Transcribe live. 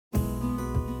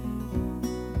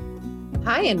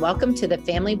Hi, and welcome to the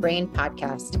Family Brain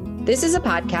Podcast. This is a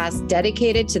podcast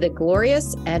dedicated to the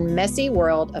glorious and messy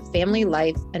world of family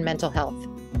life and mental health.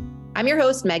 I'm your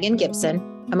host, Megan Gibson.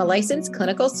 I'm a licensed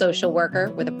clinical social worker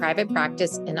with a private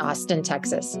practice in Austin,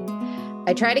 Texas.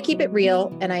 I try to keep it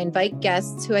real, and I invite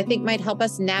guests who I think might help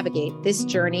us navigate this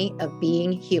journey of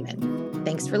being human.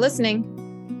 Thanks for listening.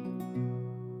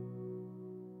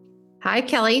 Hi,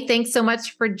 Kelly. Thanks so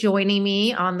much for joining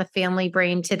me on the Family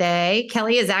Brain today.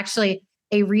 Kelly is actually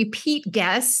a repeat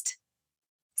guest.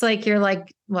 It's like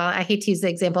well, I hate to use the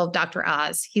example of Dr.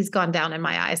 Oz. He's gone down in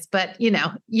my eyes, but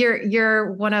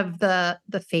you're one of the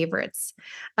favorites.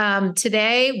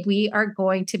 Today we are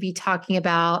going to be talking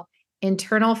about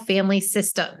internal family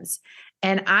systems.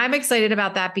 And I'm excited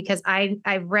about that because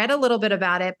I've read a little bit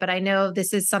about it, but I know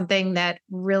this is something that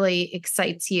really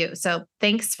excites you. So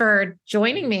thanks for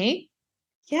joining me.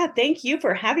 Yeah, thank you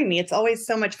for having me. It's always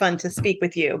so much fun to speak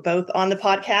with you, both on the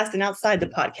podcast and outside the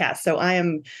podcast. So I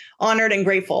am honored and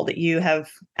grateful that you have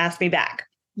asked me back.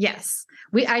 Yes,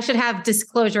 I should have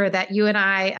disclosure that you and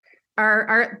I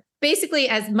are basically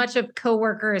as much of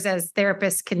coworkers as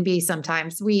therapists can be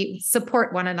sometimes. We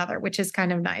support one another, which is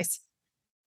kind of nice.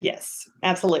 Yes,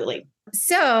 absolutely.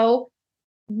 So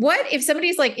what if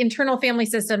somebody's like internal family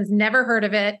systems, never heard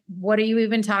of it? What are you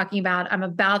even talking about? I'm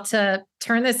about to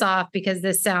turn this off because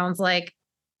this sounds like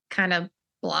kind of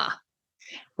blah.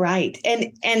 Right.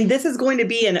 And this is going to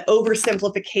be an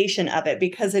oversimplification of it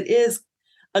because it is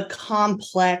a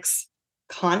complex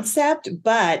concept,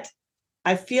 but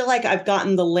I feel like I've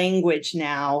gotten the language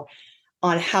now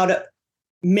on how to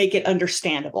make it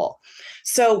understandable.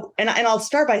 So, and I'll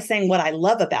start by saying what I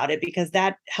love about it, because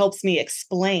that helps me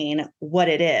explain what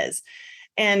it is.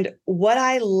 And what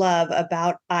I love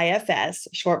about IFS,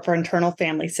 short for Internal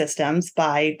Family Systems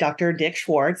by Dr. Dick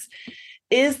Schwartz,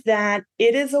 is that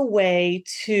it is a way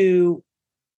to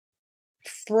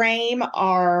frame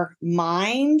our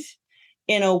mind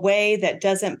in a way that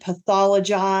doesn't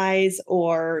pathologize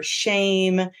or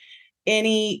shame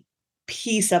any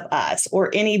piece of us or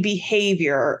any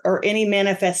behavior or any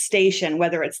manifestation,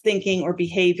 whether it's thinking or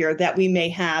behavior that we may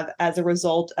have as a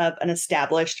result of an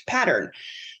established pattern.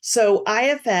 So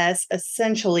IFS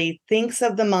essentially thinks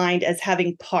of the mind as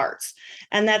having parts.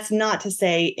 And that's not to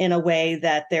say in a way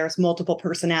that there's multiple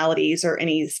personalities or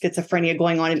any schizophrenia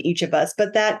going on in each of us,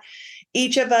 but that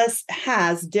each of us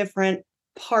has different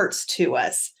parts to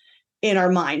us in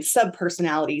our mind,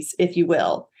 subpersonalities, if you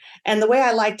will. And the way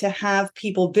I like to have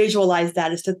people visualize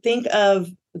that is to think of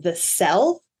the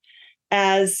self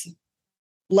as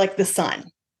like the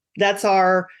sun. That's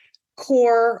our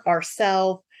core, our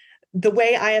self. The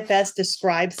way IFS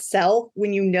describes self,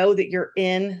 when you know that you're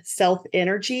in self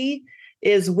energy,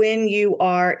 is when you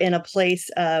are in a place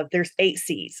of, there's 8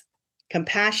 C's: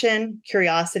 compassion,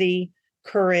 curiosity,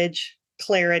 courage,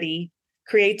 clarity,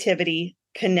 creativity,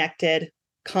 connected,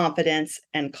 confidence,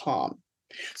 and calm.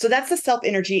 So that's the self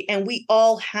energy, and we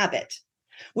all have it.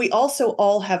 We also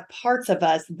all have parts of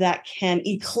us that can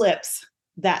eclipse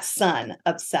that sun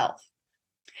of self.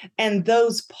 And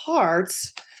those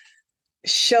parts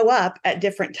show up at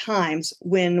different times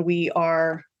when we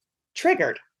are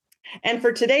triggered. And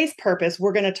for today's purpose,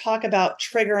 we're going to talk about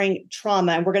triggering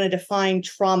trauma, and we're going to define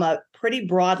trauma pretty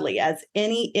broadly as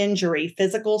any injury,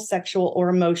 physical, sexual, or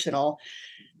emotional,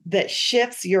 that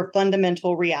shifts your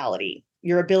fundamental reality,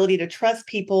 your ability to trust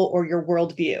people, or your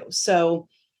worldview. So,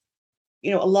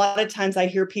 a lot of times I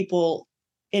hear people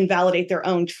invalidate their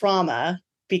own trauma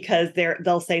because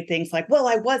they'll say things like, well,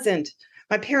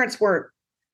 my parents weren't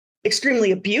extremely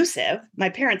abusive. My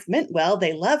parents meant well,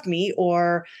 they loved me,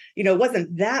 or, it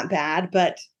wasn't that bad.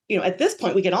 But, at this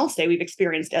point, we can all say we've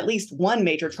experienced at least one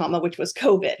major trauma, which was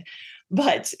COVID.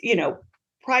 But,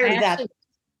 prior to that,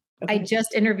 I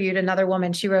just interviewed another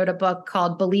woman. She wrote a book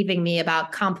called Believing Me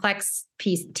about complex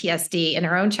PTSD in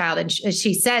her own child. And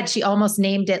she said she almost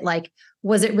named it like,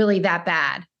 was it really that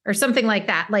bad? Or something like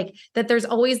that. Like that there's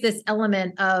always this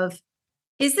element of,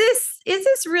 is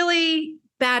this really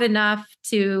bad enough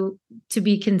to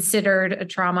be considered a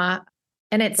trauma?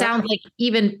 And it sounds like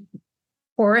even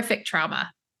horrific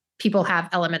trauma, people have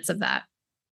elements of that.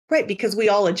 Right, because we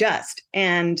all adjust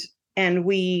and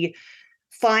we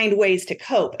find ways to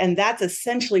cope. And that's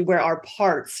essentially where our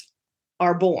parts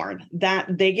are born.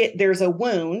 There's a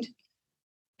wound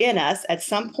in us at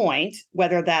some point,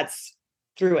 whether that's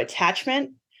through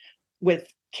attachment with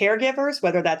caregivers,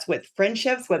 whether that's with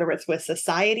friendships, whether it's with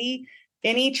society.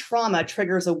 Any trauma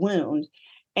triggers a wound,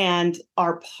 and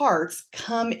our parts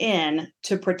come in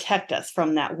to protect us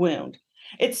from that wound.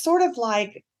 It's sort of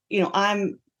like,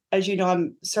 I'm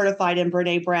certified in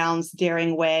Brene Brown's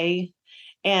Daring Way.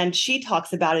 And she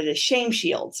talks about it as shame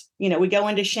shields. We go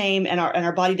into shame and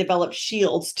our body develops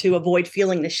shields to avoid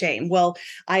feeling the shame. Well,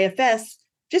 IFS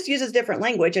just uses different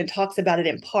language and talks about it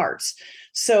in parts.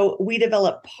 So we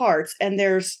develop parts, and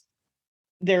there's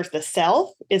the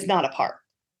self is not a part.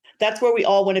 That's where we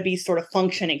all want to be sort of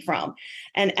functioning from.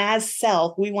 And as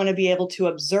self, we want to be able to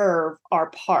observe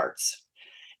our parts.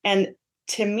 And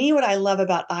to me, what I love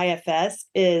about IFS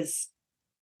is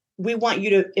we want you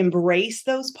to embrace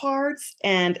those parts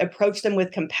and approach them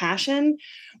with compassion.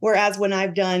 Whereas when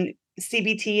I've done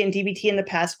CBT and DBT in the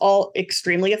past, all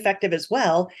extremely effective as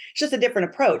well, it's just a different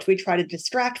approach. We try to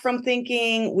distract from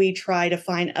thinking. We try to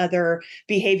find other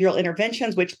behavioral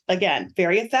interventions, which, again,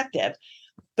 very effective.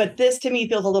 But this to me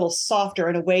feels a little softer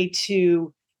in a way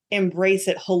to embrace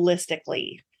it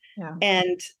holistically. Yeah.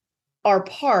 And our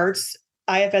parts,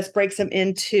 IFS breaks them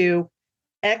into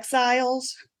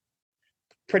exiles,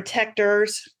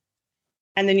 protectors,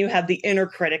 and then you have the inner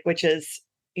critic, which is,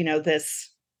 this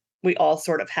we all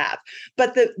sort of have.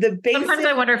 But the basic. Sometimes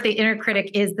I wonder if the inner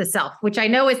critic is the self, which I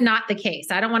know is not the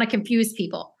case. I don't want to confuse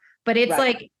people, but it's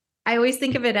Right. like, I always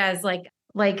think of it as like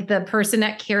the person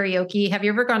at karaoke. Have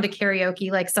you ever gone to karaoke,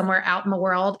 like somewhere out in the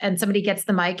world, and somebody gets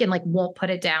the mic and like won't put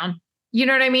it down? You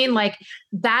know what I mean? Like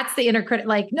that's the inner critic.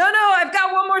 Like, no, I've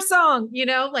got one more song,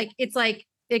 like, it's like,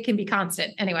 it can be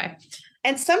constant anyway.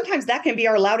 And sometimes that can be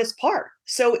our loudest part.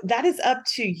 So that is up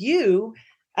to you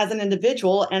as an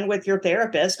individual and with your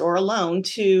therapist or alone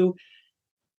to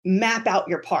map out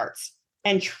your parts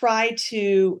and try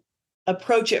to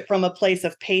approach it from a place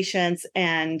of patience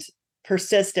and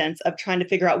persistence of trying to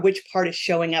figure out which part is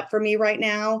showing up for me right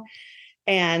now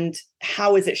and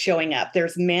how is it showing up.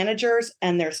 There's managers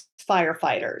and there's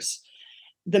firefighters.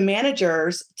 The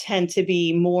managers tend to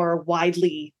be more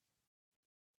widely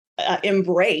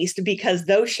embraced because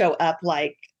those show up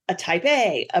like a type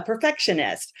A, a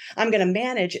perfectionist. I'm going to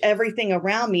manage everything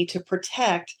around me to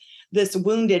protect this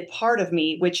wounded part of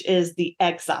me, which is the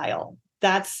exile.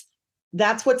 That's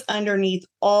what's underneath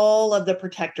all of the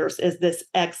protectors, is this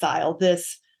exile,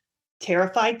 this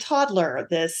terrified toddler,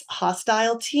 this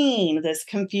hostile teen, this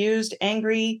confused,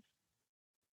 angry,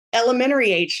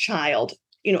 elementary age child.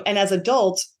 And as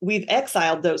adults, we've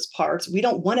exiled those parts. We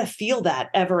don't want to feel that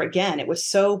ever again. It was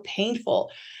so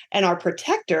painful. And our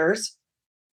protectors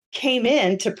came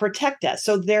in to protect us.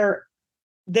 So they're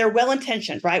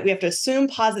well-intentioned, right? We have to assume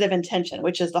positive intention,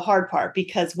 which is the hard part,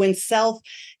 because when self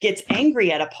gets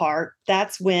angry at a part,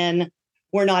 that's when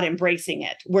we're not embracing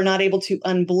it. We're not able to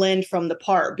unblend from the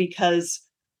part because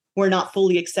we're not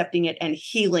fully accepting it and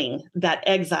healing that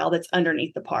exile that's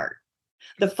underneath the part.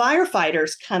 The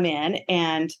firefighters come in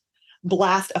and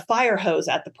blast a fire hose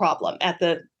at the problem, at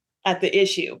the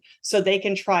issue, so they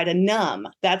can try to numb.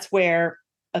 That's where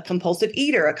a compulsive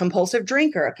eater, a compulsive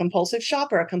drinker, a compulsive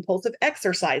shopper, a compulsive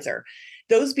exerciser,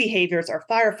 those behaviors are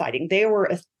firefighting. They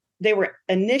were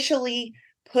initially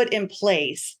put in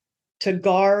place to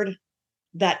guard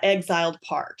that exiled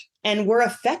part, and were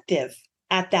effective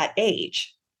at that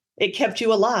age. It kept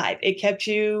you alive. It kept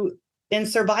you in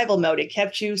survival mode. It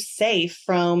kept you safe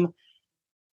from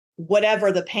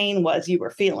whatever the pain was you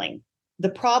were feeling. The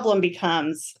problem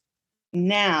becomes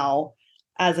now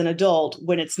as an adult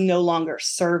when it's no longer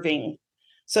serving.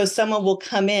 So someone will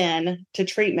come in to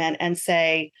treatment and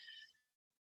say,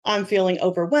 I'm feeling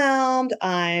overwhelmed.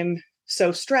 I'm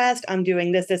so stressed. I'm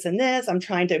doing this, this, and this. I'm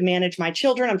trying to manage my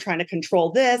children. I'm trying to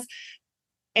control this.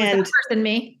 And was that person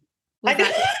me? Was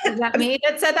that me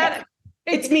that said that?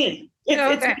 It's me.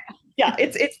 Okay.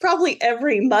 It's probably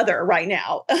every mother right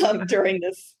now during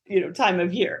this time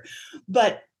of year.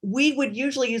 But we would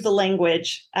usually use the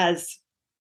language as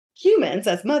humans,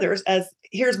 as mothers, as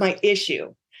here's my issue.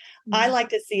 Mm-hmm. I like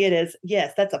to see it as,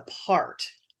 yes, that's a part.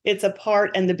 It's a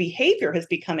part, and the behavior has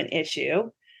become an issue.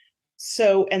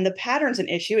 So, and the pattern's an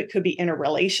issue. It could be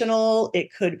interrelational.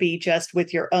 It could be just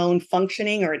with your own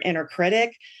functioning or an inner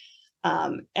critic.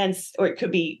 Or it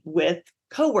could be with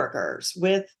coworkers,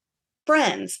 with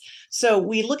friends. So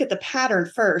we look at the pattern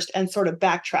first and sort of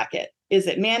backtrack it. Is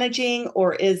it managing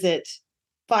or is it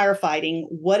firefighting?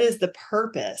 What is the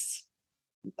purpose?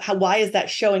 Why is that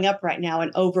showing up right now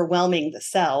and overwhelming the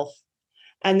self?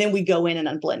 And then we go in and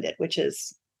unblend it, which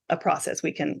is a process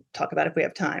we can talk about if we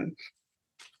have time.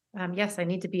 Yes, I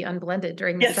need to be unblended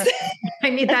during this session. I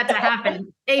need that to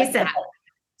happen ASAP.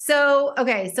 So,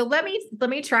 okay. So let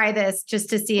me try this just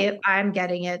to see if I'm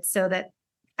getting it, so that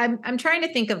I'm trying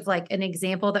to think of like an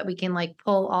example that we can like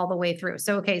pull all the way through.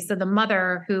 So, okay. So the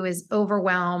mother who is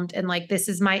overwhelmed and like, this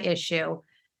is my issue.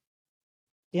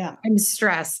 Yeah. I'm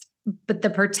stressed, but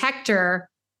the protector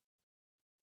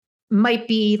might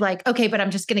be like, okay, but I'm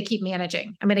just going to keep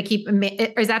managing. I'm going to keep,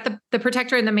 is that the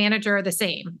protector and the manager are the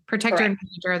same? Protector and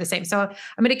manager are the same. So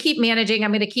I'm going to keep managing.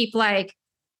 I'm going to keep like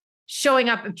showing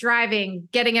up, driving,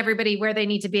 getting everybody where they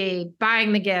need to be,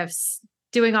 buying the gifts,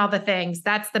 doing all the things.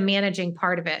 That's the managing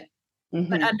part of it.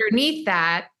 But underneath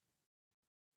that,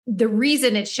 the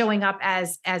reason it's showing up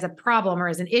as a problem or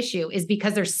as an issue is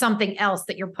because there's something else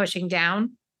that you're pushing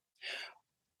down.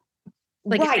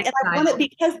 Like, right. And I want it,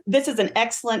 because this is an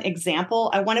excellent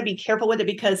example, I want to be careful with it,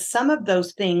 because some of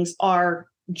those things are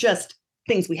just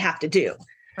things we have to do.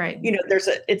 Right. You know,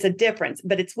 it's a difference,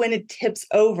 but it's when it tips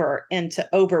over into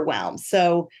overwhelm.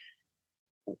 So,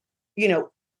 you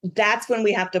know, that's when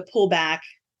we have to pull back.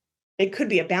 It could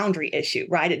be a boundary issue,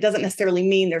 right? It doesn't necessarily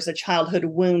mean there's a childhood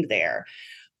wound there,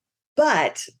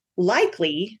 but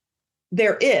likely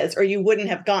there is, or you wouldn't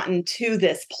have gotten to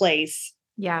this place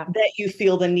that you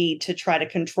feel the need to try to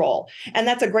control. And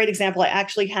that's a great example.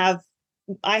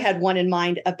 I had one in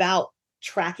mind about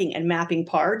tracking and mapping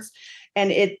parts,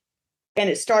 and it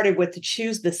started with to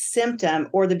choose the symptom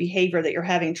or the behavior that you're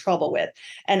having trouble with.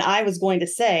 And I was going to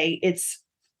say it's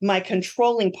my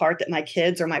controlling part that my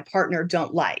kids or my partner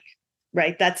don't like,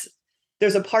 right?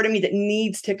 There's a part of me that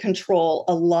needs to control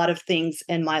a lot of things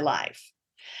in my life.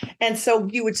 And so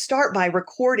you would start by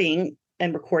recording,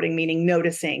 and recording meaning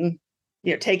noticing,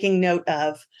 taking note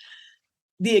of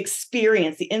the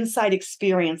experience, the inside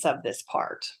experience of this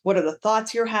part. What are the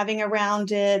thoughts you're having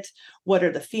around it? What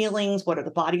are the feelings? What are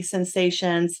the body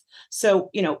sensations?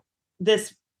 So,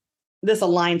 this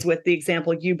aligns with the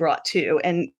example you brought too.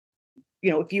 And,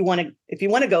 if you want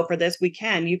to go for this,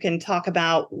 you can talk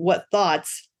about what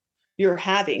thoughts you're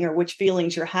having or which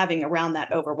feelings you're having around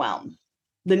that overwhelm,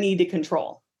 the need to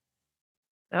control.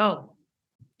 Oh,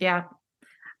 yeah.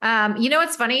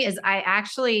 What's funny is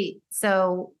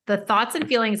so the thoughts and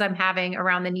feelings I'm having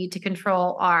around the need to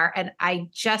control and I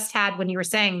just had, when you were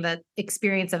saying the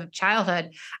experience of childhood,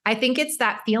 I think it's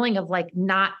that feeling of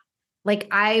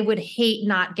I would hate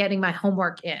not getting my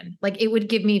homework in. Like it would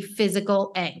give me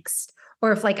physical angst,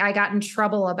 or if I got in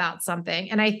trouble about something.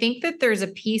 And I think that there's a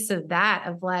piece of that,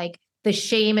 of the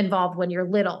shame involved when you're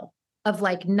little, of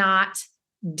not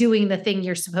doing the thing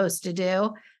you're supposed to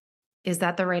do. Is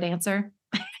that the right answer?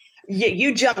 Yeah,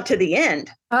 you jump to the end.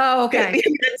 Oh, okay.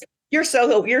 You're so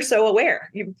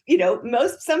aware.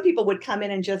 Some people would come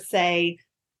in and just say,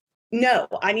 no,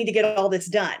 I need to get all this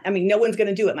done. I mean, no one's going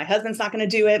to do it. My husband's not going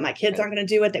to do it. My kids aren't going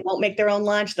to do it. They won't make their own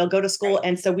lunch. They'll go to school.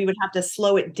 And so we would have to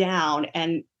slow it down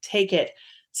and take it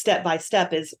step by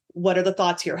step. Is what are the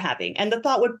thoughts you're having? And the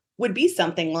thought would be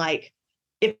something like,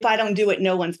 if I don't do it,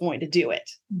 no one's going to do it.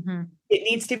 Mm-hmm. It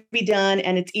needs to be done.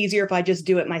 And it's easier if I just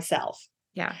do it myself.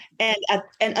 Yeah.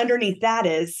 And underneath that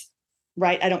is,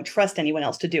 right, I don't trust anyone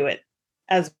else to do it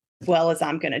as well as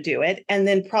I'm going to do it. And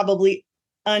then probably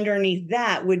underneath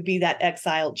that would be that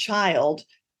exiled child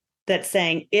that's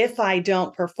saying, if I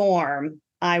don't perform,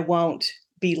 I won't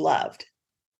be loved.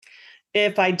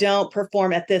 If I don't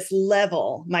perform at this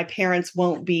level, my parents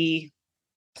won't be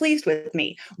pleased with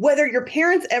me. Whether your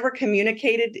parents ever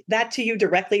communicated that to you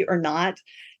directly or not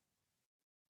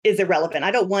is irrelevant.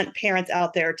 I don't want parents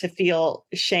out there to feel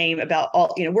shame about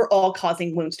we're all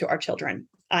causing wounds to our children.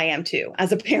 I am too.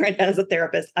 As a parent, as a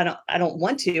therapist, I don't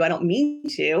want to, I don't mean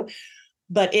to,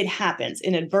 but it happens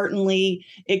inadvertently.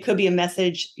 It could be a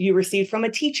message you received from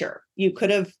a teacher. You could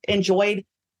have enjoyed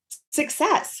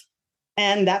success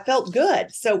and that felt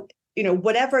good. So,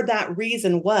 whatever that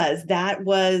reason was, that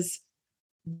was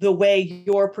the way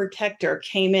your protector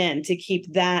came in to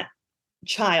keep that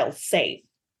child safe.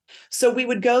 So we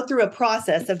would go through a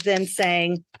process of then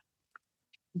saying,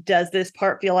 does this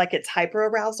part feel like it's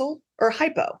hyperarousal or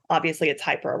hypo? Obviously, it's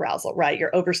hyperarousal, right?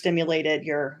 You're overstimulated,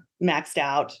 you're maxed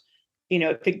out.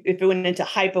 If it went into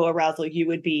hypoarousal, you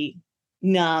would be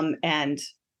numb and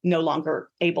no longer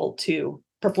able to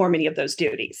perform any of those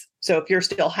duties. So if you're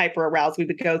still hyperaroused, we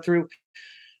would go through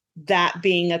that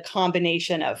being a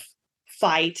combination of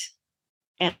fight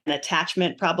and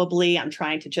attachment, probably. I'm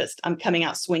coming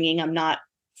out swinging. I'm not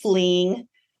fleeing.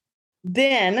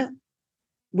 Then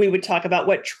we would talk about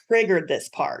what triggered this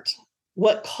part,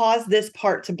 what caused this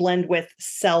part to blend with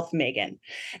self, Megan.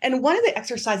 And one of the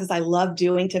exercises I love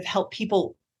doing to help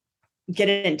people get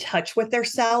in touch with their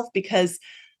self, because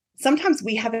sometimes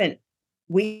we haven't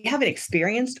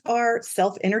experienced our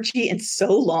self energy in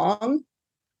so long,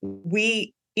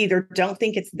 we either don't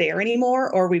think it's there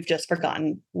anymore, or we've just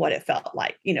forgotten what it felt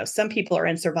like. Some people are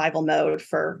in survival mode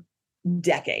for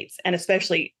decades, and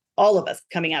especially all of us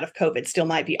coming out of COVID still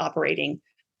might be operating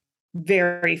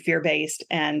very fear-based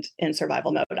and in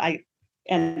survival mode.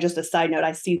 And just a side note,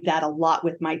 I see that a lot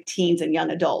with my teens and young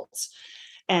adults.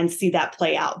 and see that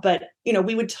play out. But,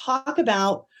 we would talk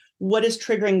about what is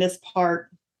triggering this part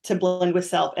to blend with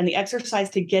self. And the exercise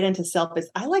to get into self is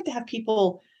I like to have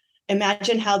people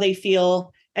imagine how they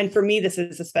feel. And for me, this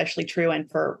is especially true. And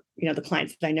for, the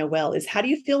clients that I know well, is how do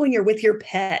you feel when you're with your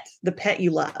pet, the pet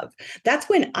you love? That's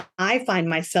when I find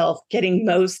myself getting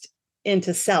most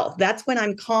into self. That's when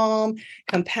I'm calm,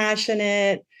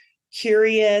 compassionate,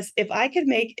 curious. If I could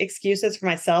make excuses for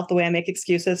myself the way I make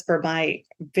excuses for my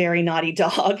very naughty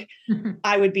dog,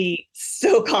 I would be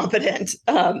so confident.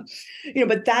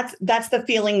 But that's the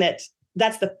feeling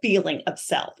that's the feeling of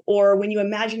self. Or when you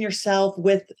imagine yourself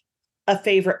with a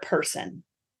favorite person,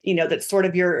 that's sort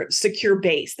of your secure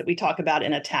base that we talk about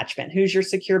in attachment. Who's your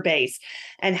secure base?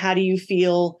 And how do you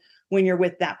feel when you're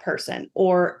with that person?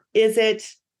 Or is it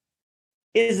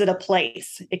a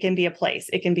place? It can be a place.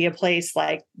 It can be a place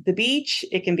like the beach.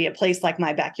 It can be a place like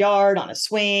my backyard on a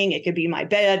swing. It could be my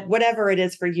bed, whatever it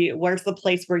is for you. Where's the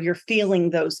place where you're feeling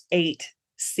those 8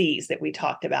 C's that we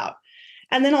talked about?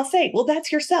 And then I'll say, well,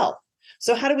 that's yourself.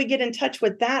 So how do we get in touch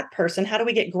with that person? How do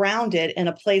we get grounded in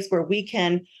a place where we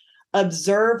can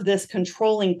observe this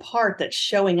controlling part that's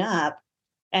showing up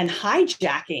and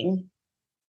hijacking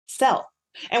self?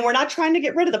 And we're not trying to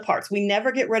get rid of the parts. We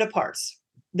never get rid of parts.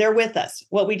 They're with us.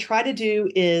 What we try to do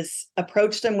is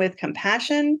approach them with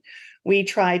compassion. We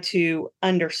try to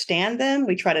understand them.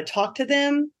 We try to talk to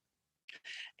them.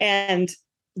 And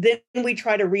then we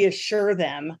try to reassure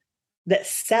them that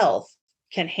self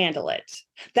can handle it.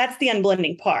 That's the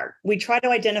unblending part. We try to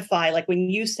identify, like when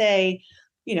you say,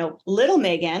 little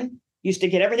Megan used to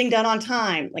get everything done on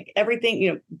time, like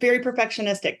everything, very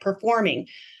perfectionistic, performing.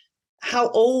 How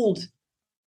old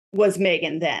was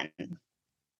Megan then?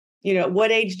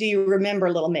 What age do you remember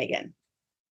little Megan?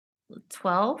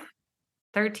 12,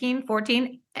 13,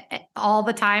 14, all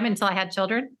the time until I had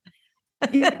children.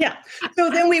 Yeah. So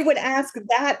then we would ask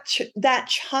that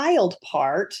child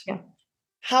part,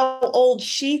 how old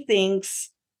she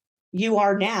thinks you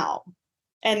are now.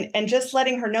 And just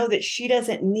letting her know that she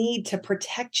doesn't need to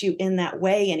protect you in that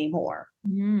way anymore.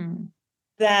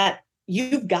 That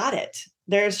you've got it.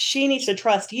 She needs to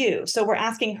trust you. So we're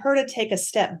asking her to take a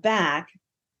step back,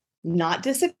 not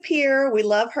disappear. We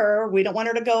love her. We don't want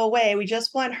her to go away. We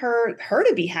just want her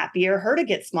to be happier, her to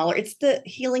get smaller. It's the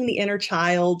healing the inner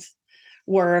child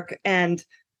work.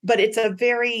 But it's a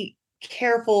very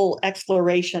careful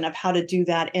exploration of how to do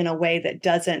that in a way that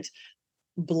doesn't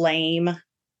blame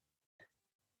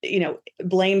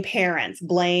parents,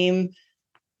 blame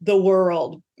the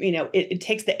world. It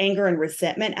takes the anger and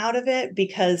resentment out of it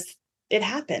because it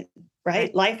happened,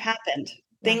 right? Life happened.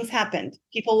 Things happened.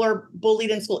 People were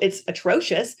bullied in school. It's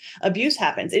atrocious. Abuse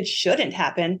happens. It shouldn't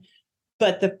happen.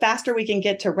 But the faster we can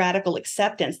get to radical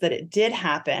acceptance that it did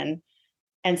happen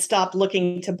and stop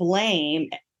looking to blame,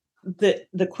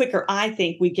 the quicker I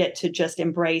think we get to just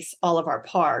embrace all of our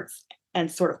parts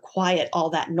and sort of quiet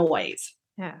all that noise.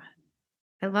 Yeah.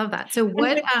 I love that. So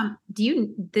what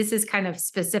this is kind of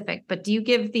specific, but do you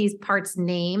give these parts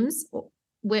names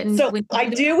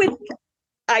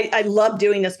I love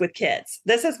doing this with kids.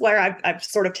 This is where I've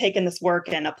sort of taken this work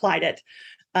and applied it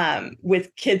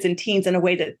with kids and teens in a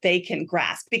way that they can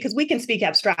grasp, because we can speak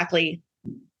abstractly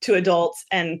to adults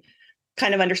and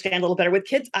kind of understand a little better. With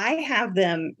kids, I have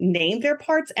them name their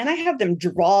parts and I have them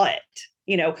draw it.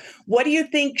 What do you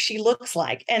think she looks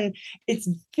like? And it's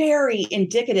very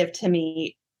indicative to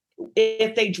me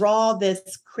if they draw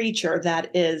this creature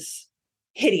that is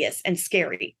hideous and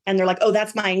scary and they're like, oh,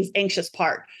 that's my anxious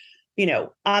part.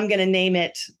 I'm going to name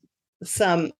it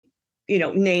some,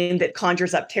 name that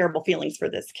conjures up terrible feelings for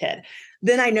this kid.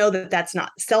 Then I know that that's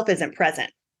not, self isn't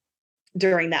present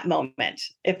during that moment.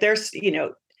 If there's,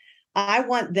 I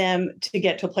want them to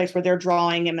get to a place where they're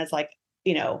drawing him as like,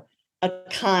 a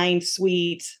kind,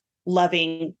 sweet,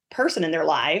 loving person in their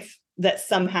life that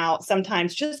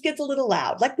sometimes just gets a little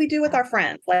loud, like we do with our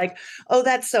friends. Like, oh,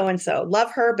 that's so-and-so. Love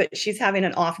her, but she's having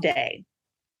an off day.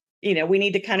 We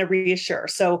need to kind of reassure.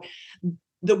 So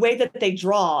the way that they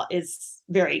draw is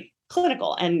very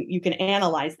clinical and you can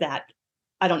analyze that.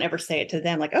 I don't ever say it to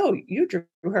them like, oh, you drew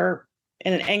her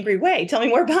in an angry way. Tell me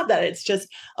more about that. It's just,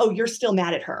 oh, you're still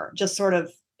mad at her. Just sort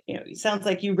of, it sounds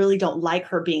like you really don't like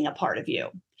her being a part of you.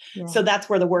 Yeah. So that's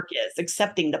where the work is,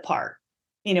 accepting the part.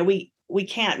 We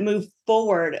can't move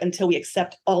forward until we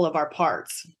accept all of our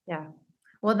parts. Yeah.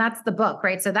 Well, that's the book,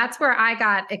 right? So that's where I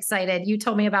got excited. You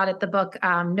told me about it, the book,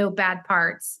 No Bad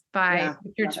Parts by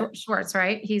Richard Schwartz,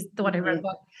 right? He's the one who wrote the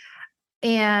book.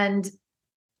 And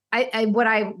what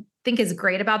I think is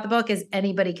great about the book is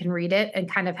anybody can read it and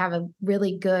kind of have a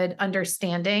really good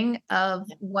understanding of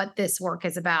what this work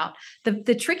is about.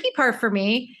 The tricky part for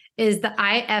me is the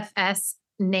IFS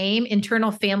name,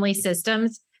 internal family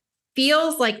systems,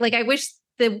 feels like I wish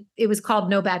that it was called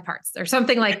No Bad Parts or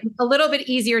something like a little bit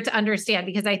easier to understand,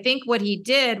 because I think what he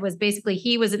did was basically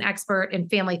he was an expert in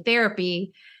family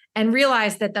therapy and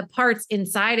realized that the parts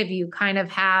inside of you kind of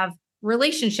have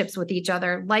relationships with each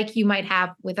other like you might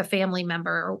have with a family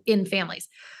member or in families.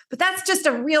 But that's just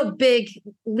a real big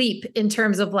leap in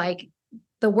terms of like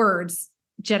the words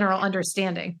general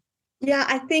understanding. Yeah,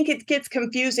 I think it gets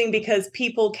confusing because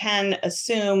people can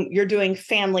assume you're doing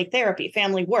family therapy,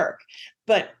 family work,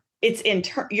 but it's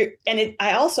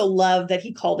I also love that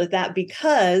he called it that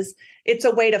because it's a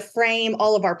way to frame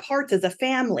all of our parts as a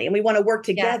family, and we want to work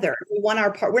together. Yeah. We want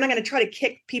our part. We're not going to try to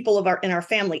kick people in our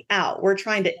family out. We're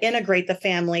trying to integrate the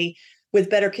family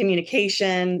with better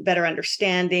communication, better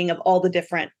understanding of all the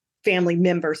different family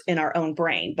members in our own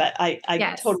brain. But I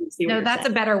yes. totally see what you're that's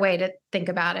saying. A better way to think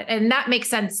about it. And that makes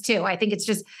sense too. I think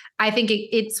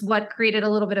it's what created a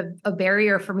little bit of a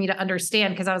barrier for me to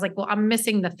understand, because I was like, well, I'm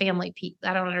missing the family piece.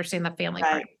 I don't understand the family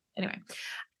part. Anyway.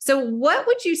 So what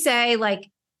would you say, like,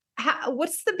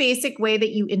 what's the basic way that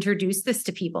you introduce this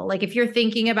to people? Like if you're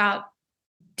thinking about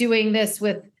doing this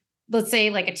with, let's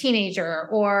say like a teenager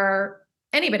or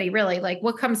anybody really, like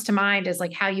what comes to mind is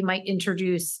like how you might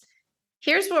introduce,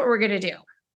 here's what we're going to do.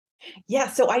 Yeah,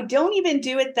 so I don't even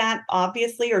do it that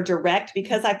obviously or direct,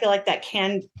 because I feel like that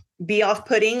can be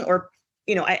off-putting, or,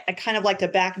 I kind of like to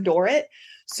backdoor it.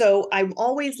 So I'm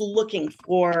always looking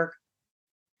for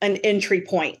an entry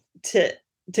point to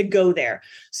go there.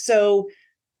 So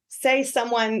say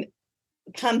someone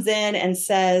comes in and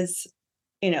says,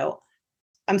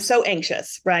 I'm so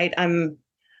anxious, right? I'm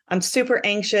super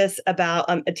anxious about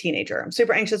a teenager. I'm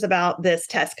super anxious about this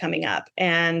test coming up,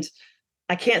 and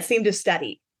I can't seem to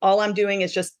study. All I'm doing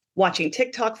is just watching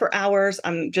TikTok for hours.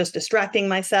 I'm just distracting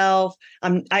myself.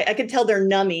 I can tell they're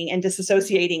numbing and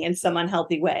disassociating in some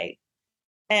unhealthy way.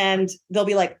 And they'll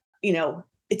be like,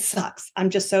 it sucks. I'm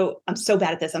so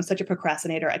bad at this. I'm such a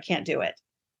procrastinator. I can't do it.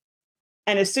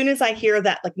 And as soon as I hear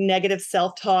that like negative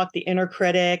self-talk, the inner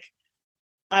critic,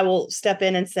 I will step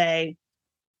in and say,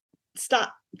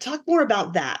 stop, talk more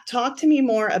about that. Talk to me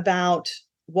more about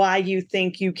why you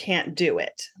think you can't do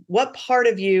it. What part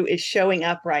of you is showing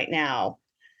up right now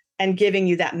and giving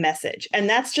you that message? And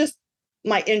that's just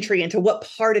my entry into what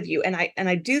part of you. And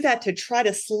I do that to try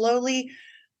to slowly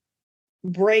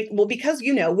break. Well, because,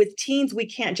 with teens, we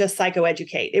can't just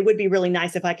psychoeducate. It would be really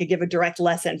nice if I could give a direct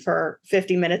lesson for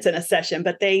 50 minutes in a session,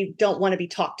 but they don't want to be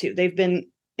talked to. They've been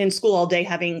in school all day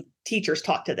having teachers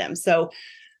talk to them. So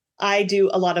I do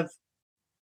a lot of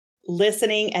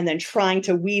listening and then trying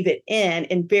to weave it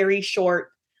in very short,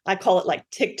 I call it like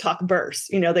TikTok bursts.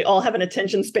 They all have an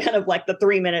attention span of like the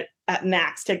 3-minute at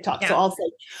max TikTok. Yeah. So I'll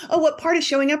say, oh, what part is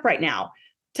showing up right now?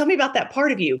 Tell me about that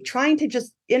part of you. Trying to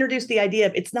just introduce the idea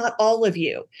of it's not all of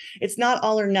you. It's not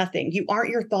all or nothing. You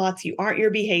aren't your thoughts. You aren't your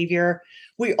behavior.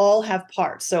 We all have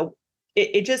parts. So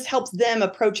it just helps them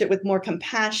approach it with more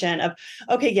compassion of,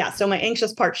 okay, yeah, so my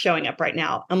anxious part's showing up right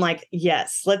now. I'm like,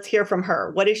 yes, let's hear from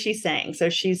her. What is she saying? So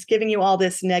she's giving you all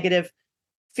this negative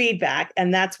feedback.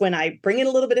 And that's when I bring in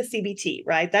a little bit of CBT,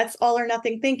 right? That's all or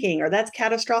nothing thinking, or that's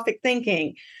catastrophic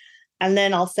thinking. And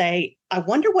then I'll say, I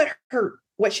wonder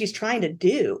what she's trying to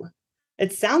do.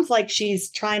 It sounds like she's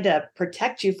trying to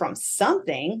protect you from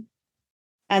something.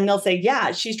 And they'll say,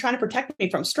 yeah, she's trying to protect me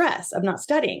from stress of not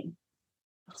studying.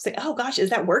 I'll say, oh gosh, is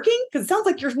that working? Because it sounds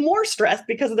like you're more stressed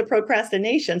because of the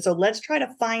procrastination. So let's try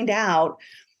to find out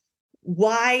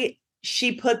why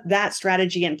she put that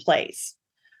strategy in place.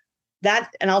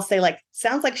 And I'll say, like,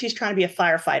 sounds like she's trying to be a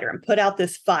firefighter and put out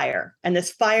this fire. And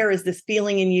this fire is this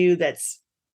feeling in you that's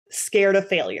scared of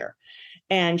failure.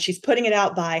 And she's putting it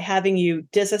out by having you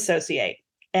disassociate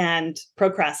and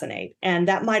procrastinate. And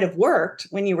that might have worked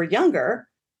when you were younger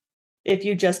if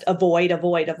you just avoid,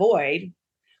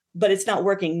 but it's not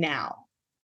working now.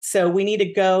 So we need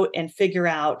to go and figure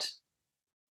out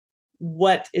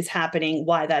what is happening,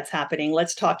 why that's happening.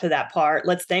 Let's talk to that part.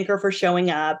 Let's thank her for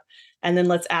showing up. And then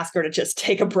let's ask her to just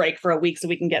take a break for a week so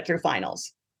we can get through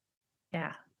finals.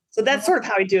 Yeah. So that's sort of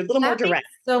how I do it, a little more direct.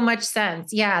 Makes so much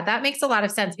sense. Yeah, that makes a lot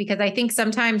of sense, because I think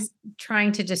sometimes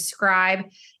trying to describe,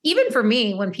 even for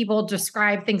me, when people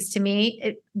describe things to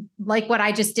me, like what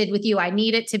I just did with you, I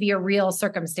need it to be a real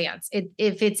circumstance.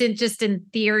 If it's just in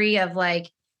theory of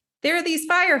like, there are these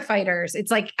firefighters,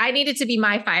 it's like, I need it to be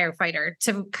my firefighter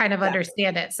to kind of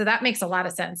understand it. So that makes a lot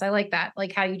of sense. I like that.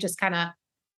 Like how you just kind of.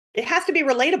 It has to be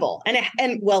relatable.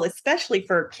 And well, especially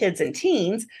for kids and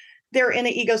teens, they're in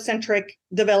an egocentric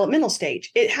developmental stage.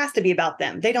 It has to be about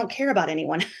them. They don't care about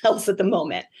anyone else at the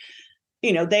moment.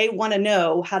 They want to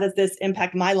know, how does this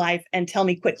impact my life? And tell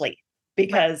me quickly,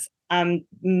 because I'm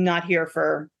not here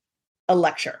for a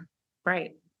lecture.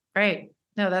 Right. Right.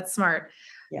 No, that's smart.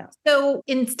 Yeah. So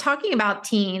in talking about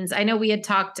teens, I know we had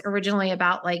talked originally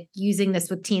about like using this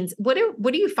with teens. What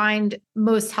do you find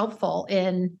most helpful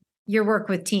in your work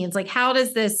with teens? Like how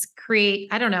does this create,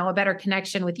 I don't know, a better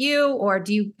connection with you, or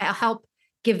do you help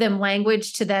give them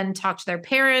language to then talk to their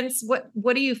parents?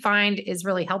 What do you find is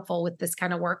really helpful with this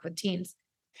kind of work with teens?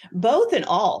 Both and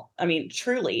all. I mean,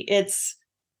 truly,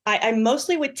 I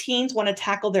mostly with teens want to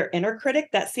tackle their inner critic.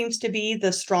 That seems to be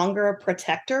the stronger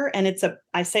protector. And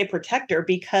I say protector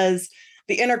because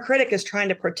the inner critic is trying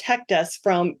to protect us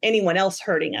from anyone else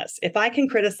hurting us. If I can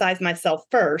criticize myself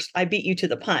first, I beat you to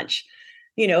the punch.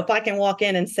 If I can walk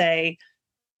in and say,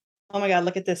 oh my God,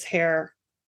 look at this hair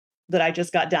that I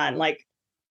just got done. Like,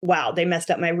 wow, they messed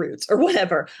up my roots or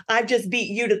whatever. I've just beat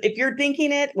you to, if you're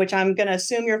thinking it, which I'm going to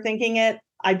assume you're thinking it,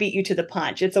 I beat you to the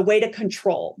punch. It's a way to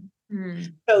control.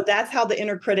 So that's how the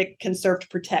inner critic can serve to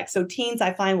protect. So teens,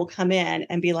 I find, will come in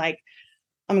and be like,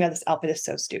 oh my God, this outfit is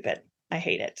so stupid. I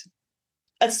hate it.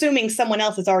 Assuming someone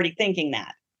else is already thinking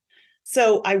that.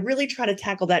 So I really try to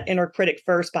tackle that inner critic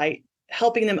first by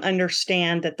helping them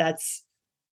understand that that's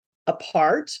a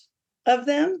part of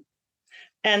them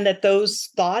and that those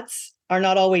thoughts are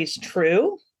not always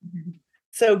true. Mm-hmm.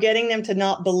 So getting them to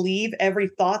not believe every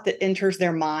thought that enters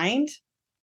their mind,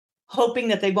 hoping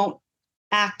that they won't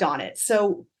act on it.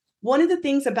 So one of the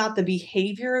things about the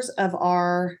behaviors of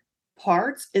our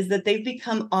parts is that they've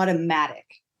become automatic.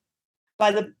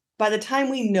 By the time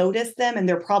we notice them and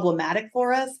they're problematic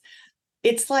for us,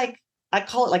 it's like, I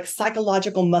call it like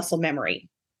psychological muscle memory.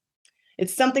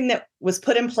 It's something that was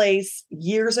put in place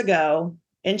years ago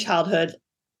in childhood,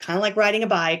 kind of like riding a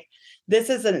bike. This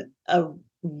is a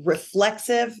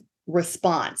reflexive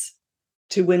response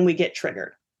to when we get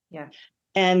triggered. Yeah.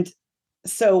 And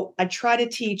so I try to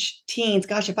teach teens,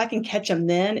 gosh, if I can catch them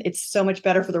then, it's so much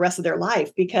better for the rest of their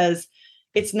life because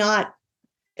it's not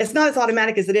as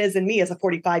automatic as it is in me as a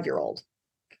 45-year-old.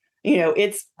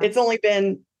 It's only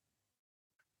been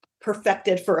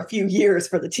perfected for a few years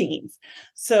for the teens.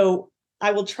 So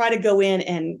I will try to go in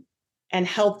and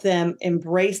help them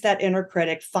embrace that inner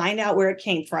critic, find out where it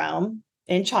came from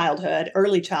in childhood,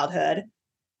 early childhood,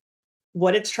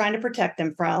 what it's trying to protect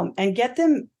them from, and get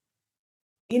them,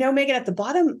 Megan, at the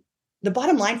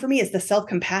bottom line for me is the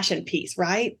self-compassion piece,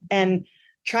 right? And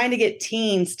trying to get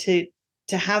teens to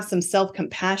have some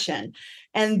self-compassion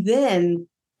and then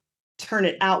turn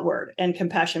it outward and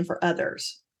compassion for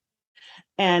others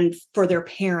and for their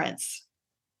parents,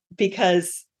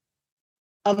 because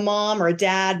a mom or a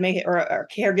dad or a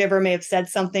caregiver may have said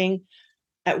something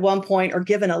at one point or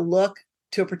given a look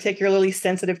to a particularly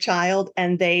sensitive child,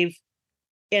 and they've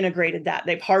integrated that.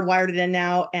 They've hardwired it in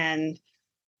now and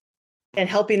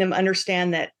helping them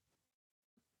understand that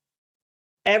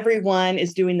everyone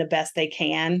is doing the best they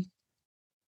can.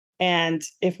 And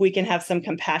if we can have some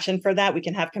compassion for that, we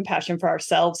can have compassion for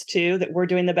ourselves too, that we're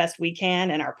doing the best we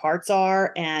can and our parts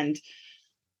are. And,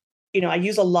 I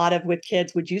use a lot of with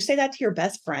kids, would you say that to your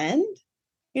best friend?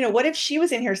 What if she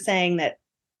was in here saying that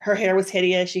her hair was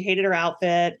hideous, she hated her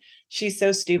outfit, she's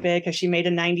so stupid because she made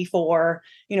a 94,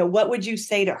 what would you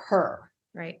say to her?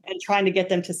 Right. And trying to get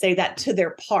them to say that to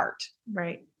their part.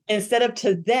 Right. Instead of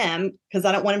to them, because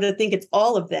I don't want them to think it's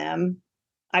all of them.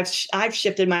 I've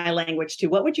shifted my language to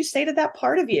what would you say to that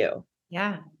part of you?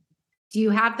 Yeah. Do you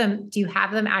have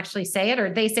them actually say it,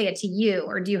 or they say it to you,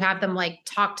 or do you have them like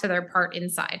talk to their part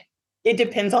inside? It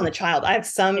depends on the child. I have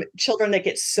some children that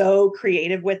get so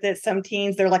creative with it. Some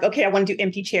teens, they're like, okay, I want to do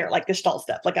empty chair, like Gestalt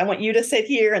stuff. Like I want you to sit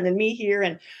here and then me here,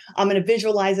 and I'm going to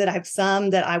visualize it. I have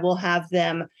some that I will have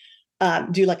them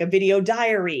do like a video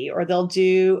diary, or they'll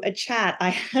do a chat. I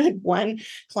had one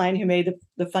client who made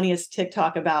the funniest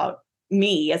TikTok about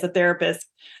me as a therapist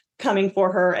coming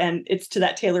for her. And it's to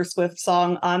that Taylor Swift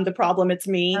song, I'm the problem, it's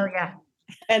me. Oh yeah.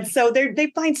 And so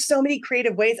they find so many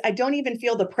creative ways. I don't even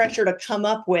feel the pressure to come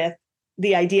up with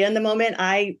the idea in the moment.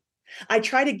 I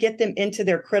try to get them into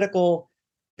their critical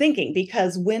thinking,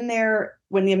 because when the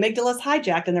amygdala is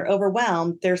hijacked and they're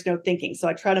overwhelmed, there's no thinking. So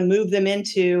I try to move them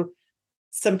into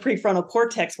some prefrontal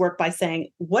cortex work by saying,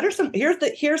 here's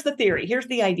the theory, here's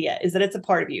the idea, is that it's a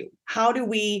part of you.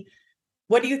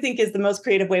 What do you think is the most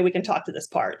creative way we can talk to this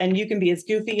part? And you can be as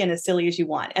goofy and as silly as you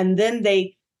want. And then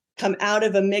they come out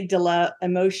of amygdala,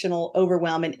 emotional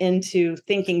overwhelm, and into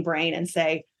thinking brain and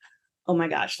say, oh my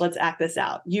gosh, let's act this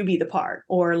out. You be the part,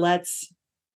 or let's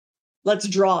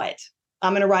draw it.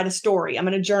 I'm going to write a story. I'm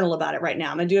going to journal about it right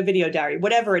now. I'm going to do a video diary,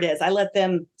 whatever it is. I let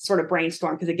them sort of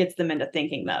brainstorm because it gets them into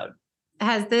thinking mode.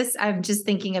 I'm just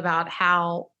thinking about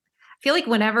how feel like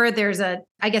whenever there's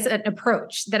I guess, an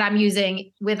approach that I'm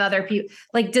using with other people,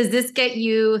 like, does this get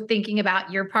you thinking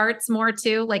about your parts more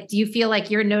too? Like, do you feel like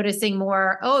you're noticing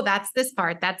more, oh, that's this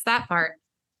part, that's that part?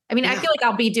 I mean, I Yeah. feel like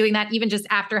I'll be doing that even just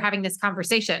after having this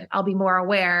conversation. I'll be more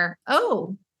aware,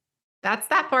 oh, that's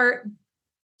that part.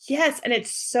 Yes. And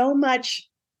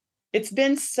it's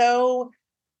been so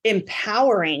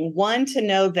empowering, one, to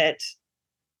know that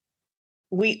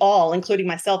we all, including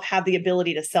myself, have the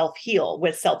ability to self-heal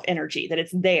with self-energy, that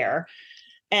it's there.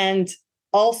 And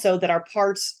also that our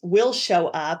parts will show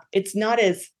up. It's not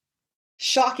as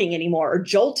shocking anymore or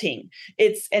jolting.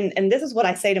 And this is what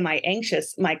I say to my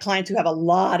clients who have a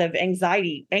lot of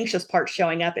anxious parts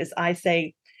showing up, is I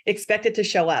say, expect it to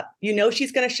show up.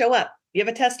 She's going to show up. You have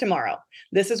a test tomorrow.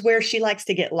 This is where she likes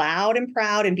to get loud and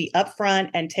proud and be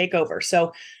upfront and take over.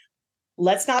 So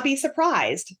let's not be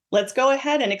surprised. Let's go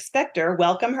ahead and expect her,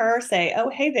 welcome her, say, oh,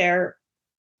 hey there,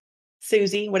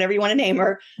 Susie, whatever you want to name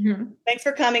her. Mhm. Thanks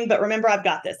for coming. But remember, I've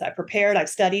got this. I've prepared, I've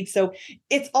studied. So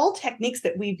it's all techniques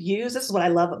that we've used. This is what I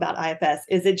love about IFS,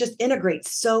 is it just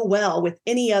integrates so well with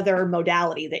any other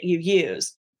modality that you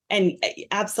use. And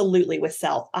absolutely with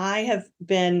self. I have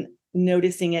been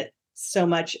noticing it so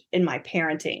much in my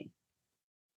parenting,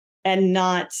 and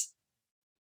not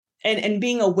and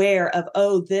being aware of,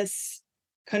 oh, this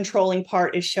controlling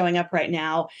part is showing up right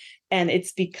now, and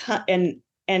it's because and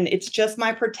it's just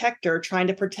my protector trying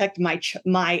to protect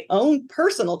my own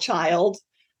personal child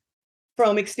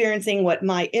from experiencing what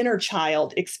my inner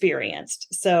child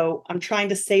experienced. So I'm trying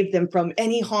to save them from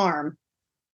any harm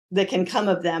that can come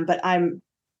of them, but I'm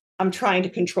trying to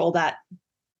control that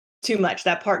too much.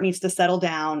 That part needs to settle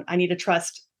down. I need to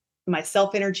trust my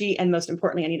self energy, and most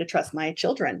importantly, I need to trust my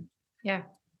children. Yeah.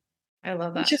 I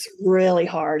love Which that. is really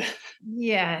hard.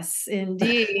 Yes,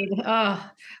 indeed.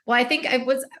 Oh, well, I think who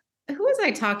was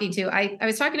I talking to? I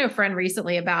was talking to a friend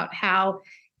recently about how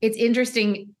it's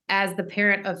interesting as the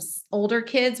parent of older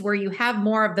kids, where you have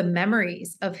more of the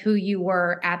memories of who you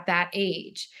were at that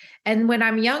age. And when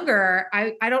I'm younger,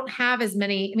 I don't have as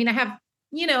many. I mean, I have,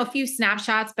 a few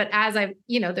snapshots, but as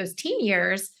those teen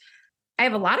years, I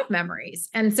have a lot of memories.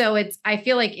 And so I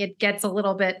feel like it gets a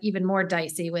little bit even more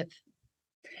dicey with,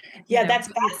 Yeah, that's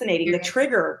what you fascinating.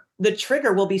 experience. The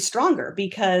trigger will be stronger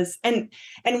because and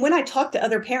when I talk to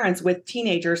other parents with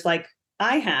teenagers like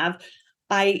I have,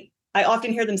 I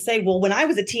often hear them say, well, when I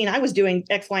was a teen, I was doing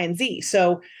X, Y, and Z.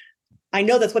 So I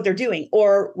know that's what they're doing.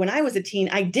 Or when I was a teen,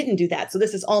 I didn't do that. So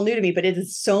this is all new to me, but it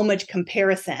is so much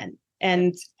comparison.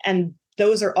 And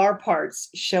those are our parts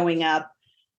showing up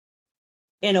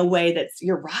in a way that's,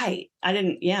 you're right.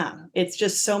 It's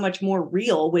just so much more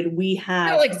real when we have.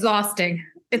 Real exhausting.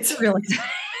 It's really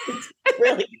It's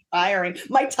really tiring.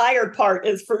 My tired part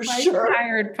is for my sure.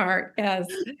 tired part. Yes.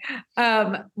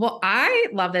 Well, I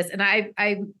love this, and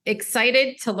I'm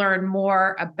excited to learn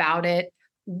more about it.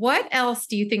 What else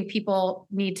do you think people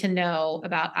need to know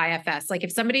about IFS? Like,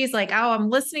 if somebody's like, "Oh, I'm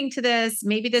listening to this.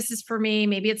 Maybe this is for me.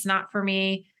 Maybe it's not for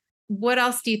me." What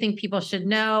else do you think people should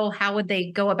know? How would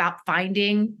they go about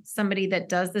finding somebody that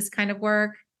does this kind of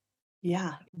work?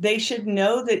 Yeah, they should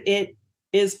know that it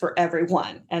is for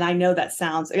everyone. And I know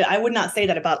I would not say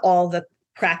that about all the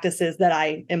practices that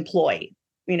I employ.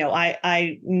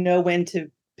 I know when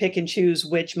to pick and choose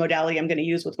which modality I'm going to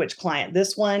use with which client.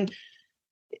 This one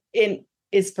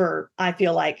is for, I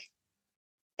feel like,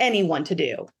 anyone to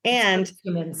do. And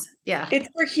Humans. Yeah. it's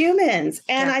for humans.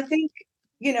 And Yeah. I think,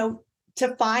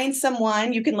 to find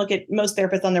someone, you can look at most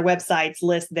therapists on their websites,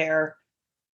 list their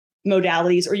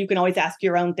modalities, or you can always ask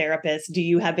your own therapist, do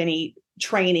you have any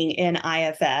training in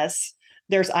IFS?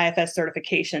 There's IFS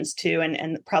certifications too.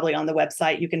 And probably on the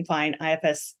website, you can find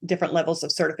IFS different levels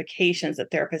of certifications that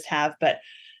therapists have. But,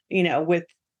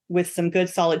 with some good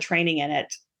solid training in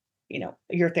it,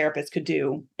 your therapist could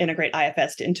integrate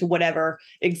IFS into whatever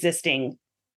existing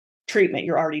treatment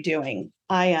you're already doing.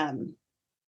 I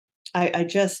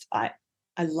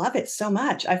love it so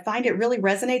much. I find it really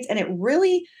resonates, and it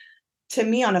really, to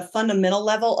me, on a fundamental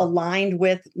level, aligned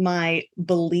with my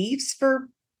beliefs for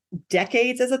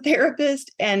decades as a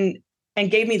therapist, and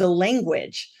gave me the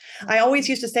language. I always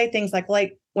used to say things like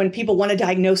when people want a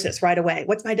diagnosis right away,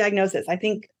 what's my diagnosis? I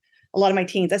think a lot of my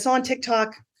teens, I saw on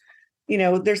TikTok,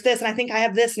 there's this, and I think I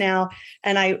have this now.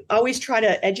 And I always try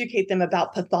to educate them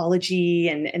about pathology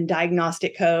and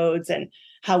diagnostic codes, and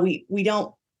how we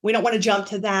don't want to jump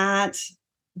to that.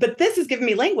 But this is giving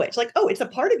me language like, oh, it's a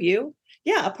part of you.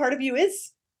 Yeah, a part of you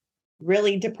is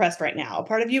really depressed right now. A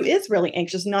part of you is really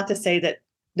anxious. Not to say that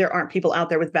there aren't people out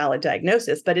there with valid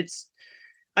diagnosis, but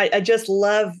I just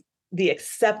love the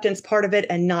acceptance part of it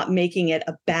and not making it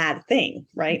a bad thing,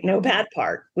 right? No bad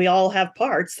part. We all have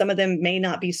parts. Some of them may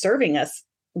not be serving us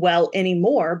well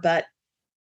anymore, but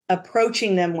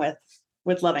approaching them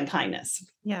with love and kindness.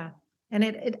 Yeah.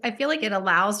 And I feel like it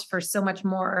allows for so much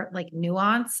more like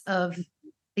nuance of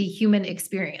the human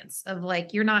experience of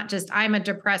like, you're not just, I'm a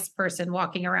depressed person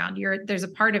walking around. There's a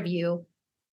part of you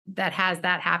that has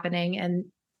that happening. And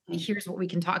here's what we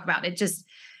can talk about.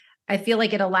 I feel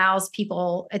like it allows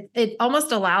people, it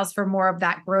almost allows for more of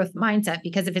that growth mindset,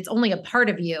 because if it's only a part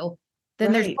of you,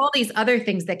 then there's all these other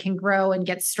things that can grow and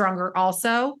get stronger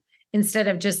also, instead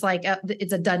of just like,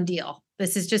 it's a done deal.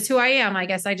 This is just who I am. I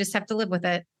guess I just have to live with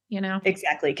it,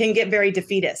 Exactly. Can get very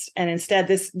defeatist. And instead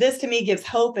this to me gives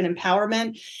hope and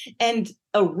empowerment. And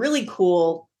a really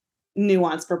cool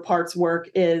nuance for parts work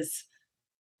is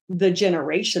the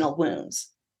generational wounds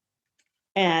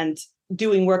and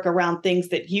doing work around things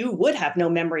that you would have no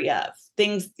memory of,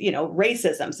 things,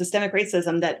 racism, systemic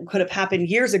racism that could have happened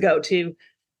years ago to,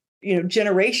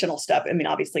 generational stuff. I mean,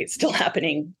 obviously it's still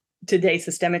happening today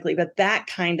systemically, but that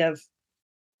kind of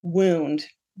wound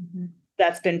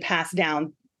that's been passed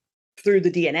down through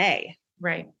the DNA.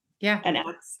 Right. Yeah. And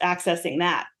accessing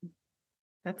that.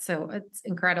 It's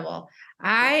incredible.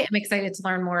 I am excited to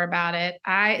learn more about it.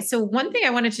 So one thing I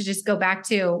wanted to just go back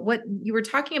to what you were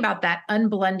talking about, that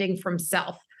unblending from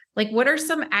self. Like, what are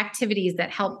some activities that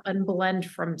help unblend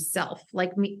from self?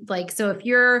 So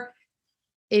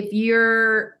if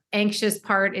your anxious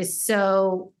part is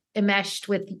so enmeshed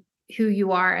with who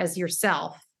you are as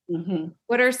yourself,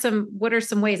 what are some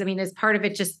ways? I mean, is part of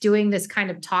it just doing this kind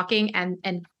of talking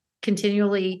and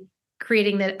continually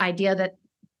creating the idea that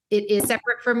it is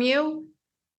separate from you,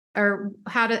 or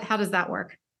how does that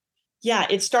work? Yeah,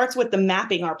 it starts with the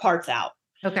mapping our parts out.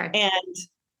 Okay. And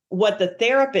what the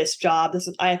therapist job, this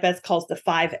is IFS calls the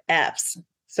 5 Fs.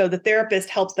 So the therapist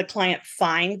helps the client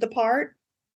find the part.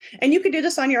 And you could do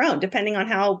this on your own, depending on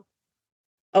how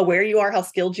aware you are, how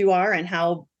skilled you are, and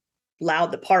how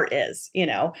loud the part is,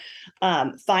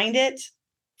 find it,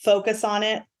 focus on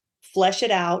it, flesh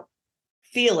it out,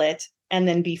 feel it, and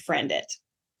then befriend it.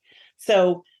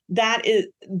 So that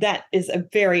is a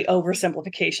very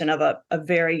oversimplification of a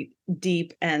very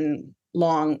deep and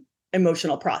long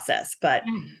emotional process. But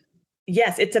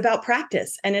yes, it's about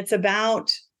practice, and it's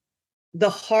about the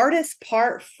hardest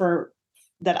part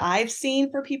that I've seen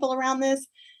for people around this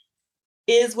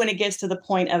is when it gets to the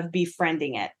point of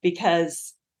befriending it,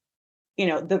 because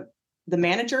the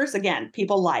managers, again,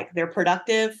 people they're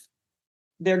productive,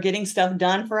 they're getting stuff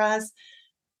done for us,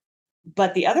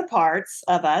 but the other parts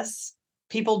of us,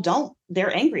 people don't,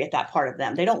 they're angry at that part of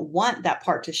them. They don't want that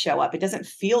part to show up. It doesn't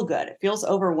feel good. It feels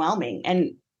overwhelming.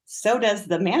 And so does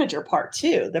the manager part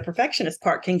too. The perfectionist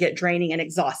part can get draining and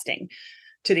exhausting.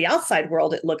 To the outside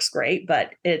world, it looks great,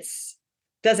 but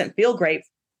doesn't feel great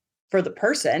for the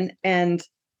person. And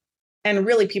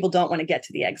really, people don't want to get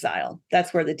to the exile.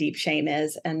 That's where the deep shame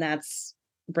is. And that's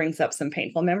brings up some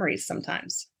painful memories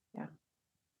sometimes. Yeah.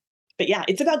 But yeah,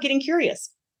 it's about getting curious.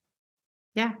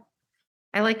 Yeah.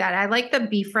 I like that. I like the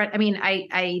befriend. I mean,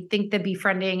 I think the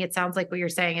befriending, it sounds like what you're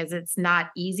saying is it's not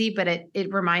easy, but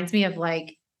it reminds me of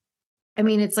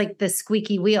it's like the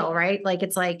squeaky wheel, right? Like,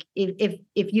 it's like, if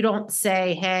you don't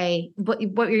say, hey,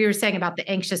 what you're saying about the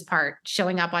anxious part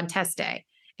showing up on test day,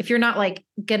 if you're not like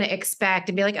going to expect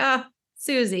and be like, oh,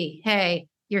 Susie, hey,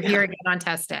 you're here again on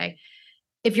test day.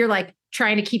 If you're like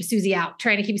trying to keep Susie out,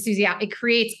 it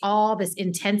creates all this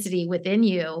intensity within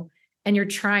you. And you're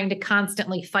trying to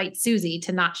constantly fight Susie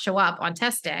to not show up on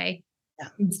test day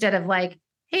instead of like,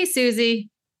 hey,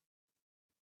 Susie.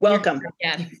 Welcome.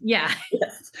 Again. Yeah.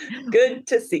 Yes. Good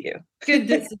to see you. Good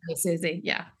to see you, Susie.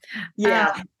 Yeah.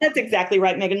 Yeah, that's exactly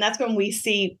right, Megan. That's when we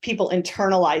see people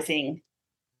internalizing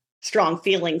strong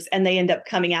feelings, and they end up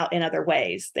coming out in other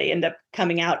ways. They end up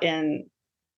coming out in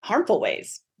harmful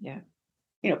ways. Yeah.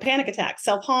 Panic attacks,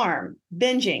 self-harm,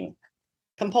 binging,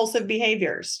 compulsive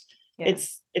behaviors. Yeah.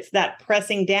 It's that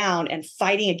pressing down and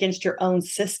fighting against your own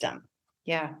system.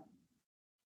 Yeah.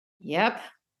 Yep.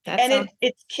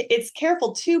 It's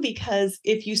careful too, because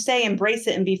if you say embrace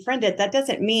it and befriend it, that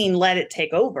doesn't mean let it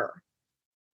take over.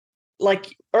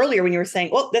 Like earlier when you were saying,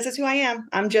 well, this is who I am.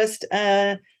 I'm just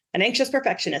an anxious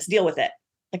perfectionist. Deal with it.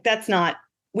 Like,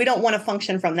 we don't want to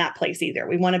function from that place either.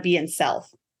 We want to be in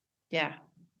self. Yeah.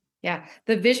 Yeah.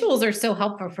 The visuals are so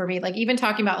helpful for me. Like, even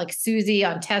talking about like Susie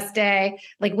on test day,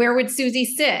 like, where would Susie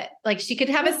sit? Like, she could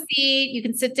have a seat, you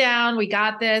can sit down, we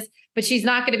got this, but she's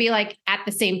not going to be like at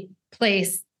the same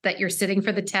place that you're sitting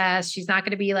for the test. She's not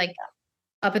going to be like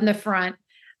up in the front.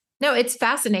 No, it's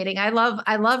fascinating. I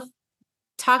love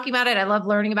talking about it. I love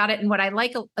learning about it. And what I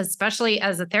like, especially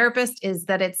as a therapist, is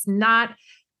that it's not,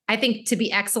 I think to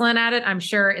be excellent at it, I'm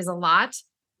sure is a lot,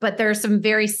 but there are some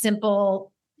very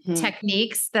simple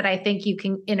techniques that I think you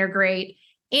can integrate.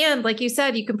 And like you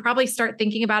said, you can probably start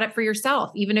thinking about it for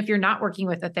yourself, even if you're not working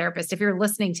with a therapist. If you're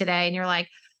listening today and you're like,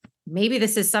 maybe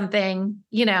this is something,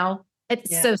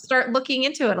 so start looking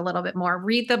into it a little bit more.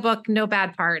 Read the book, No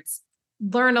Bad Parts.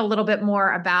 Learn a little bit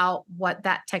more about what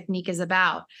that technique is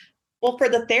about. Well, for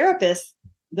the therapist,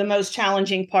 the most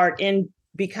challenging part in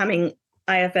becoming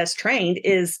IFS trained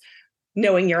is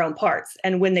knowing your own parts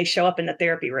and when they show up in the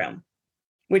therapy room,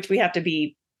 which we have to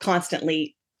be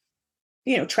constantly,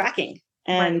 tracking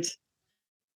and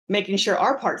making sure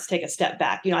our parts take a step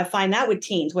back. I find that with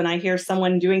teens, when I hear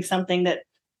someone doing something that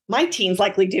my teen's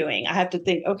likely doing, I have to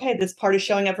think, okay, this part is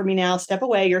showing up for me now. Step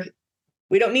away.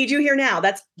 We don't need you here now.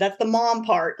 That's the mom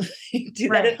part. Do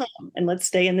that at home, and let's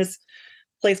stay in this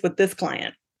place with this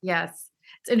client. Yes.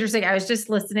 It's interesting. I was just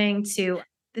listening to,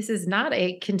 this is not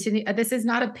a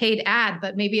paid ad,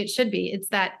 but maybe it should be. It's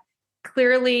that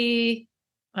Clearly,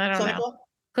 I don't know,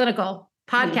 clinical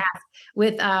podcast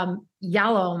with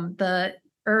Yalom, the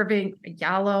Irving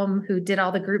Yalom, who did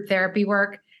all the group therapy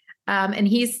work. And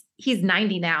he's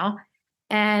 90 now.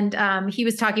 And he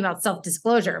was talking about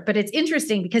self-disclosure, but it's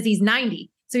interesting because he's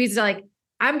 90. So he's like,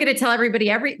 I'm going to tell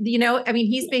everybody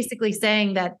he's basically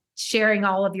saying that sharing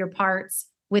all of your parts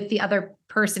with the other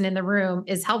person in the room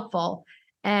is helpful.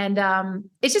 And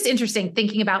it's just interesting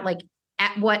thinking about like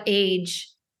at what age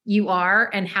you are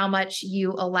and how much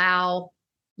you allow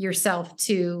yourself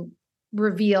to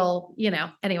reveal,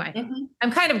 anyway,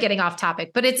 I'm kind of getting off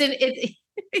topic, but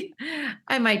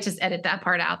I might just edit that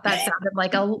part out. That sounded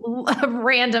like a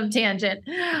random tangent.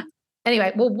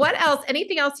 Anyway, well, what else?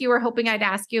 Anything else you were hoping I'd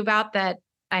ask you about that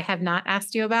I have not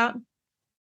asked you about?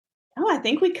 Oh, I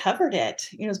think we covered it,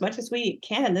 as much as we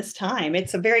can in this time.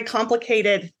 It's a very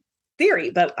complicated theory,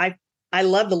 but I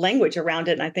love the language around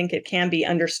it. And I think it can be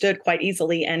understood quite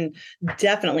easily, and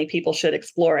definitely people should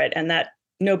explore it. And that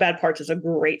No Bad Parts is a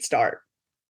great start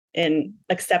in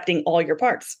accepting all your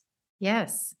parts.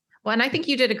 Yes. Well, and I think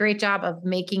you did a great job of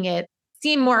making it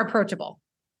seem more approachable.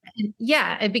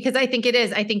 Yeah, because I think it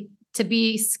is. I think to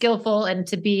be skillful and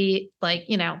to be like,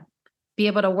 be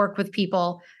able to work with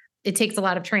people, it takes a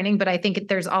lot of training, but I think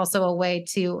there's also a way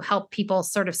to help people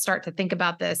sort of start to think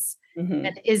about this.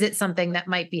 And is it something that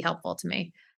might be helpful to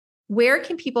me? Where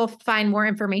can people find more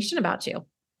information about you?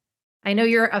 I know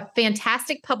you're a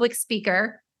fantastic public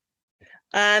speaker.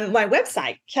 My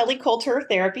website,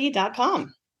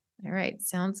 kellycoultertherapy.com. All right.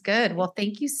 Sounds good. Well,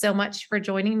 thank you so much for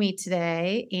joining me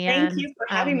today. And thank you for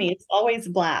having me. It's always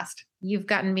a blast. You've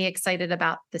gotten me excited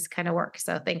about this kind of work.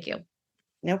 So thank you.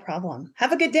 No problem.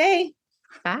 Have a good day.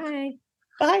 Bye.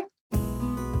 Bye.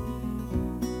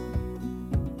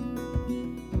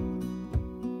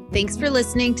 Thanks for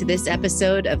listening to this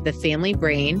episode of The Family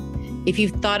Brain. If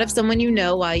you've thought of someone you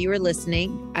know while you were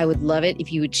listening, I would love it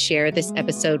if you would share this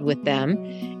episode with them.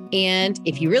 And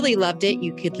if you really loved it,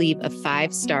 you could leave a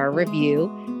 5-star review.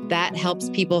 That helps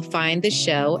people find the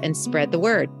show and spread the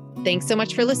word. Thanks so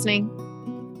much for listening.